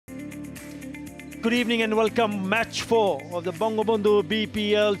Good evening and welcome. Match 4 of the Bangabandhu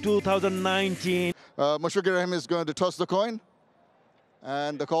BPL 2019. Mushfiqur Rahim is going to toss the coin.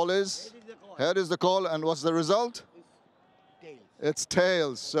 And the call is? Here is the call. And what's the result? Tails. It's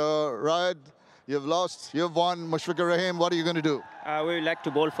tails. So, Rayad, you've lost. You've won. Mushfiqur Rahim, what are you going to do? We would like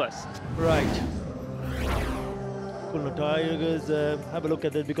to bowl first. Right. Khulna Tigers have a look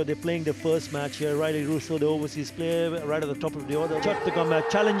at it because they're playing the first match here. Riley Russo, the overseas player, right at the top of the order. Chattogram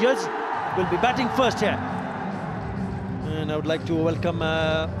challengers will be batting first here. And I would like to welcome...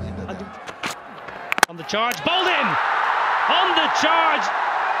 on the charge, bowled in! On the charge!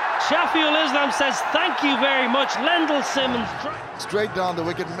 Shafiul Islam says thank you very much. Lendl Simmons. Straight down the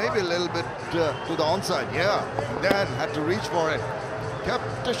wicket, maybe a little bit to the onside. Yeah, Dan had to reach for it.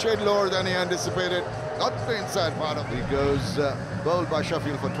 Kept a shade lower than he anticipated. Got the inside part of it. He goes bowled by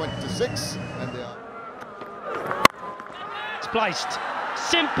Shafiul for 26. And they are... Spliced.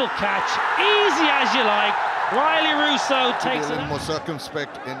 Simple catch. Easy as you like. Riley Russo takes a it little more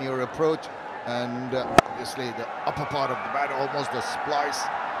circumspect in your approach. And obviously the upper part of the bat, almost a splice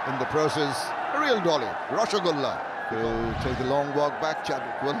in the process. A real dolly. Rashagulla will take a long walk back.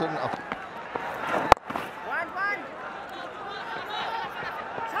 Chadwick Wilton up.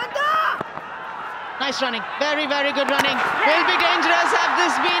 Nice running, very, very good running. Will be dangerous. Have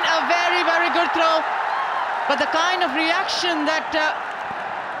this been a very, very good throw? But the kind of reaction that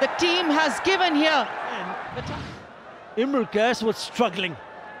the team has given here. Imran Qais was struggling.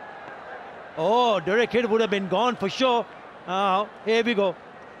 Oh, Derek Hill would have been gone for sure. Here we go.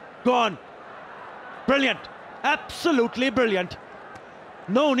 Gone. Brilliant. Absolutely brilliant.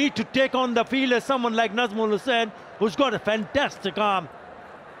 No need to take on the field as someone like Nazmul Hussain, who's got a fantastic arm.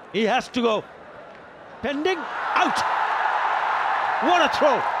 He has to go. Pending, out. What a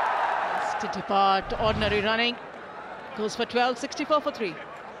throw. To depart, ordinary running. Goes for 12, 64 for 3.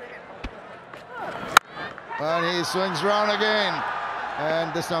 And he swings round again.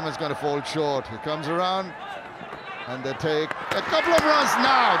 And this time it's going to fall short. He comes around and they take a couple of runs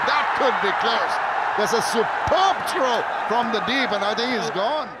now. That could be close. There's a superb throw from the deep and I think he's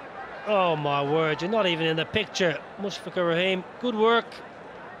gone. Oh my word, you're not even in the picture. Mushfiqur Rahim, good work.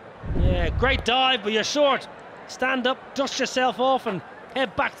 Yeah, great dive, but you're short. Stand up, dust yourself off and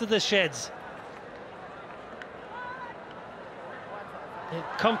head back to the sheds.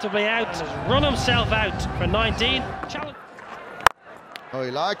 Comfortably out, has run himself out for 19. Challenge. Oh, he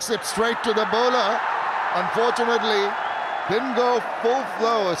likes it straight to the bowler. Unfortunately, didn't go full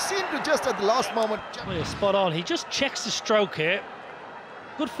flow. Seemed to just at the last moment. Oh, you're spot on. He just checks the stroke here.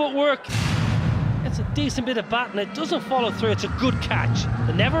 Good footwork. It's a decent bit of bat and it doesn't follow through. It's a good catch.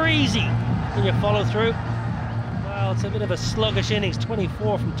 They're never easy when you follow through. Well, it's a bit of a sluggish innings.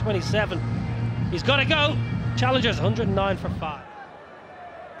 24 from 27. He's got to go. Challengers 109 for 5.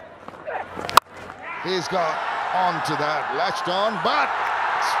 He's got on to that, latched on, but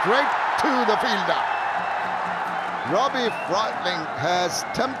straight to the fielder. Robbie Frightling has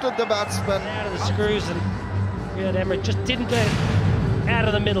tempted the batsman. Out of the screws and Riyad Emirates just didn't get out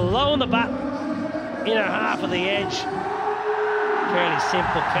of the middle. Low on the bat, inner half of the edge. Fairly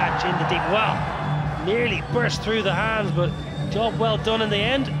simple catch in the deep. Well, nearly burst through the hands, but job well done in the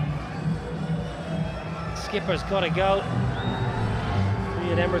end. Skipper's got to go.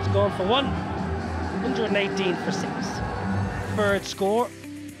 Riyad Emirates gone for 1. 118 for 6. Third score.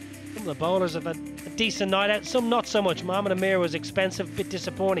 Some of the bowlers have had a decent night out, some not so much. Mohamed Amir was expensive, bit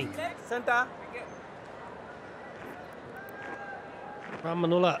disappointing. Center.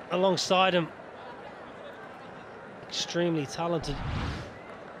 Ramanullah alongside him. Extremely talented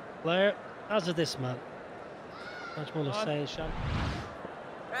player, as is this man. Najmul Hussain Shan.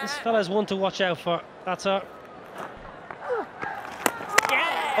 This fella's one to watch out for. That's our.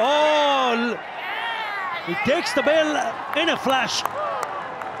 Oh, he takes the ball in a flash.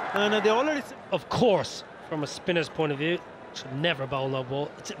 And they already... Of course, from a spinner's point of view, should never bowl no ball.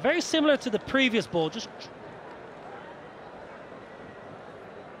 It's very similar to the previous ball, just...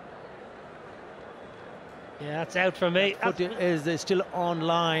 Yeah, that's out for me. Foot is still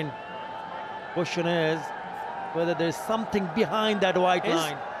online. Question is whether there's something behind that white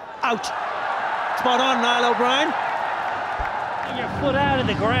line. Out. Spot on, Niall O'Brien. And your foot out of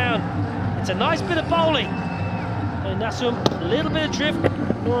the ground. It's a nice bit of bowling. And Nasum, a little bit of drift.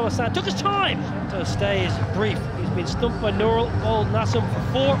 Nurul Hassan took his time to stay his brief. He's been stumped by Nurul. Old Nasum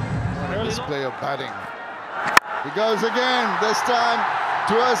for 4. Display of batting. He goes again. This time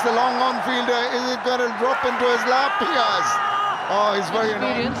towards the long on fielder. Is it going to drop into his lap? He has. Oh, he's very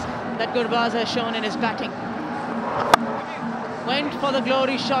experience that Gurbaz has shown in his batting. Went for the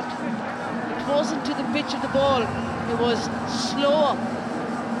glory shot. It wasn't to the pitch of the ball. It was slower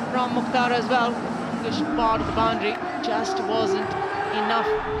from Mukhtar as well. longish part of the boundary just wasn't enough.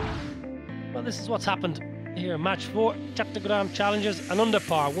 Well, this is what's happened here in match 4. Chattogram challenges an under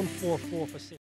par, 144 for 6.